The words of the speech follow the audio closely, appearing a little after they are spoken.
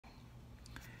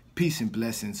Peace and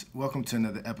blessings. Welcome to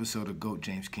another episode of GOAT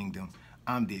James Kingdom.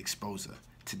 I'm the Exposer.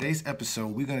 Today's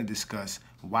episode, we're going to discuss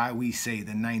why we say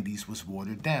the 90s was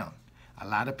watered down. A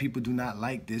lot of people do not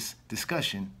like this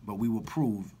discussion, but we will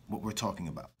prove what we're talking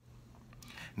about.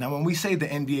 Now, when we say the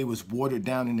NBA was watered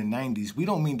down in the 90s, we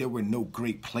don't mean there were no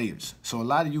great players. So a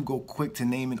lot of you go quick to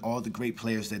naming all the great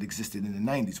players that existed in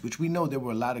the 90s, which we know there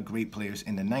were a lot of great players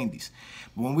in the 90s.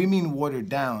 But when we mean watered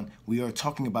down, we are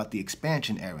talking about the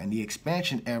expansion era. And the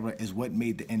expansion era is what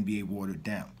made the NBA watered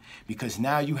down. Because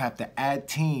now you have to add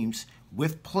teams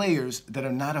with players that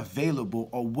are not available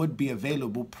or would be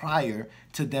available prior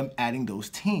to them adding those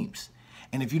teams.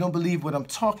 And if you don't believe what I'm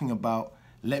talking about,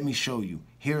 let me show you.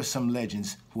 Here are some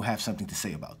legends who have something to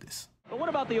say about this. But what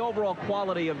about the overall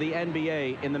quality of the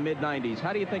NBA in the mid-90s?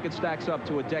 How do you think it stacks up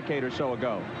to a decade or so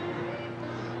ago?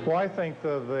 Well, I think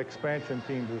the expansion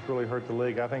teams has really hurt the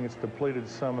league. I think it's depleted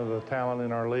some of the talent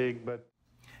in our league. But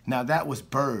now that was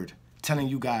Bird telling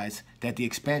you guys that the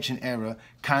expansion era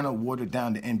kind of watered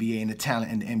down the NBA and the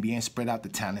talent in the NBA and spread out the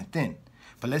talent thin.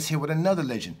 But let's hear what another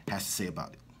legend has to say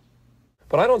about it.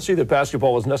 But I don't see that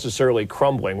basketball is necessarily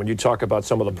crumbling when you talk about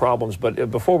some of the problems.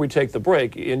 But before we take the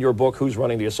break, in your book, Who's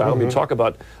Running the Asylum, you talk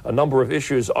about a number of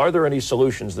issues. Are there any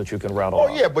solutions that you can rattle off?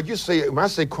 Oh, yeah, but you say, when I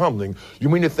say crumbling, you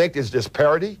mean to think it's just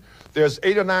parity? There's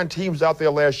 8 or 9 teams out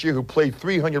there last year who played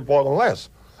 300 ball and less.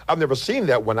 I've never seen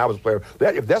that when I was playing.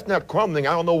 If that's not crumbling,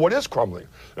 I don't know what is crumbling.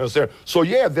 You understand? So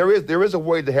yeah, there is a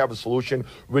way to have a solution.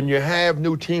 When you have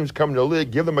new teams coming to the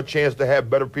league, give them a chance to have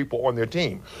better people on their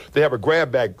team. They have a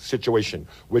grab bag situation,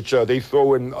 which they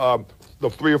throw in the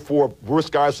 3 or 4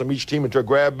 worst guys from each team into a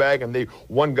grab bag, and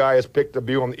one guy is picked to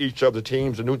be on each of the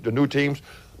teams, the new teams.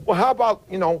 Well, how about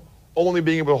only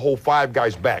being able to hold 5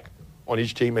 guys back on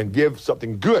each team and give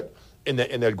something good in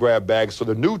that grab bag, so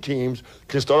the new teams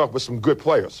can start off with some good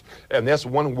players. And that's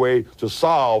one way to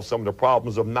solve some of the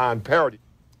problems of non-parity.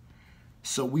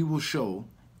 So we will show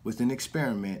with an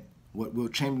experiment what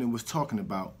Wilt Chamberlain was talking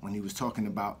about when he was talking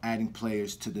about adding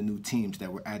players to the new teams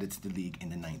that were added to the league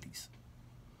in the 90s.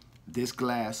 This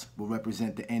glass will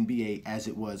represent the NBA as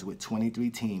it was with 23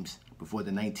 teams before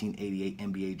the 1988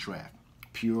 NBA draft.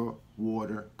 Pure,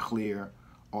 water, clear,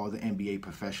 all the NBA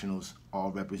professionals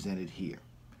all represented here.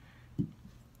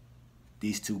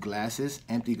 These 2 glasses,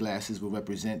 empty glasses, will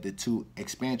represent the 2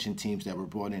 expansion teams that were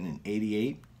brought in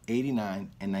 88,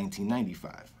 89, and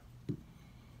 1995.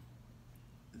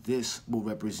 This will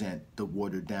represent the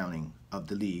watered downing of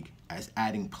the league as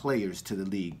adding players to the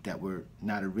league that were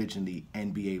not originally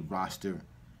NBA roster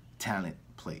talent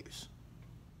players.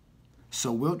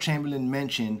 So Wilt Chamberlain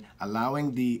mentioned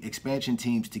allowing the expansion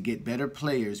teams to get better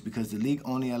players because the league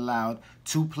only allowed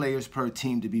 2 players per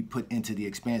team to be put into the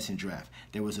expansion draft.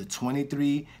 There was a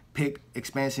 23-pick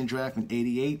expansion draft in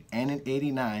 88 and in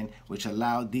 89, which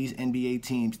allowed these NBA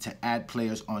teams to add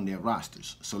players on their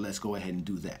rosters. So let's go ahead and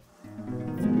do that.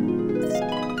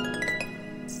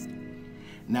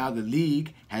 Now the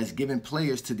league has given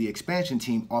players to the expansion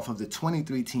team off of the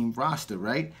 23-team roster,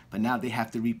 right? But now they have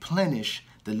to replenish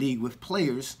the league with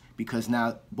players because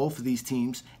now both of these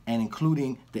teams, and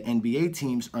including the NBA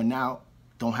teams,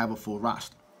 don't have a full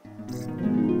roster.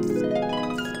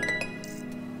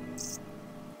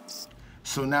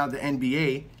 So now the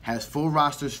NBA has full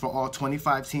rosters for all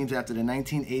 25 teams after the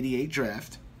 1988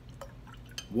 draft.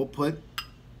 We'll put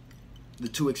the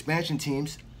 2 expansion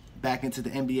teams back into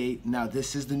the NBA. Now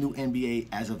this is the new NBA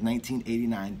as of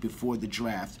 1989 before the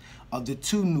draft of the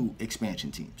 2 new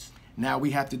expansion teams. Now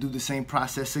we have to do the same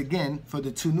process again for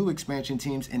the 2 new expansion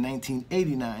teams in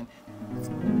 1989.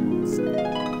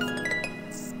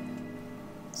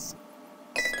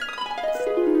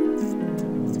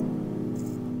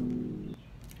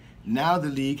 Now the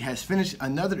league has finished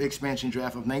another expansion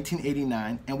draft of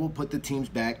 1989 and we'll put the teams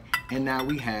back, and now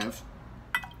we have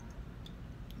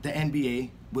the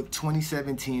NBA with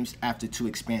 27 teams after 2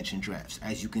 expansion drafts.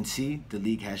 As you can see, the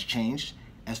league has changed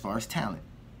as far as talent.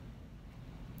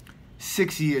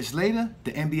 6 years later,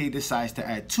 the NBA decides to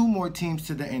add 2 more teams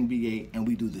to the NBA, and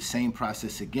we do the same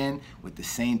process again with the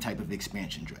same type of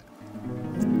expansion draft.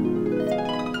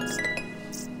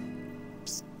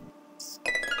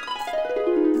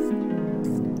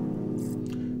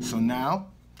 So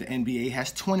now the NBA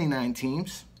has 29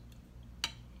 teams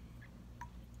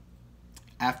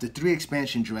after 3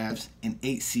 expansion drafts in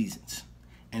 8 seasons.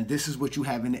 And this is what you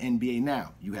have in the NBA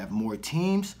now. You have more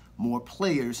teams, more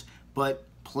players, but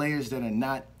players that are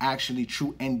not actually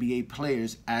true NBA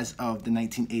players as of the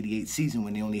 1988 season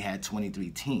when they only had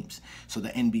 23 teams. So the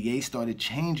NBA started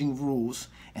changing rules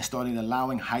and started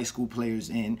allowing high school players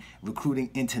in,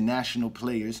 recruiting international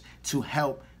players to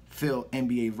help fill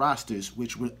NBA rosters,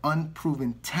 which were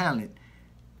unproven talent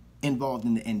involved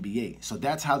in the NBA. So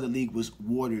that's how the league was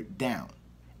watered down.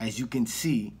 As you can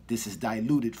see, this is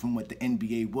diluted from what the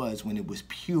NBA was when it was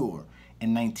pure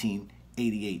in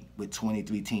 1988 with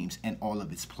 23 teams and all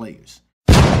of its players.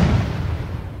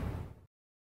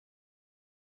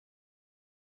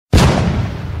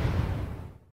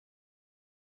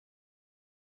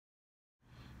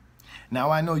 Now,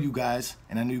 I know you guys,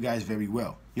 and I know you guys very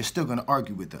well. You're still going to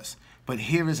argue with us. But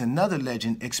here is another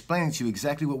legend explaining to you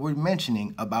exactly what we're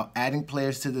mentioning about adding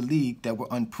players to the league that were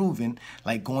unproven,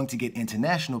 like going to get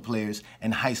international players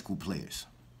and high school players.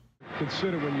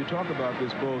 Consider when you talk about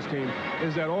this Bulls team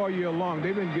is that all year long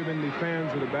they've been giving the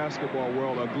fans of the basketball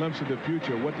world a glimpse of the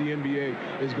future, what the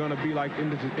NBA is going to be like in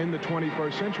the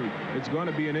 21st century. It's going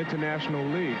to be an international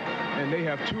league, and they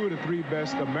have 2 of the 3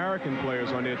 best American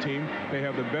players on their team. They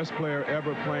have the best player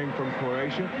ever playing from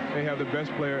Croatia. They have the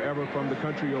best player ever from the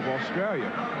country of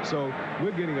Australia. So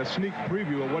we're getting a sneak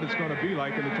preview of what it's going to be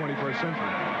like in the 21st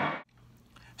century.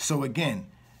 So again,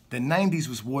 the 90s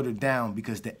was watered down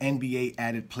because the NBA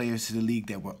added players to the league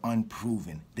that were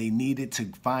unproven. They needed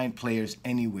to find players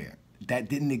anywhere. That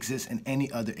didn't exist in any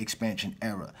other expansion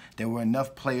era. There were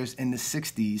enough players in the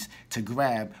 60s to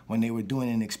grab when they were doing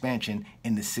an expansion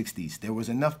in the 60s. There was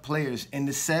enough players in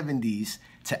the 70s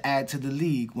to add to the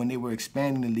league when they were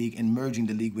expanding the league and merging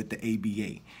the league with the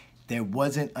ABA. There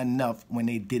wasn't enough when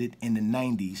they did it in the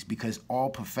 90s because all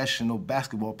professional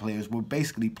basketball players were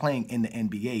basically playing in the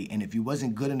NBA. And if you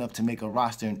wasn't good enough to make a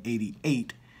roster in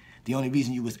 88, the only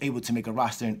reason you was able to make a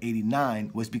roster in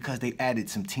 89 was because they added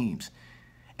some teams.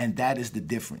 And that is the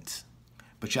difference.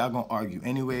 But y'all gonna argue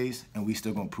anyways, and we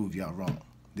still gonna prove y'all wrong.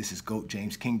 This is GOAT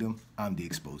James Kingdom. I'm the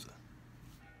Exposer.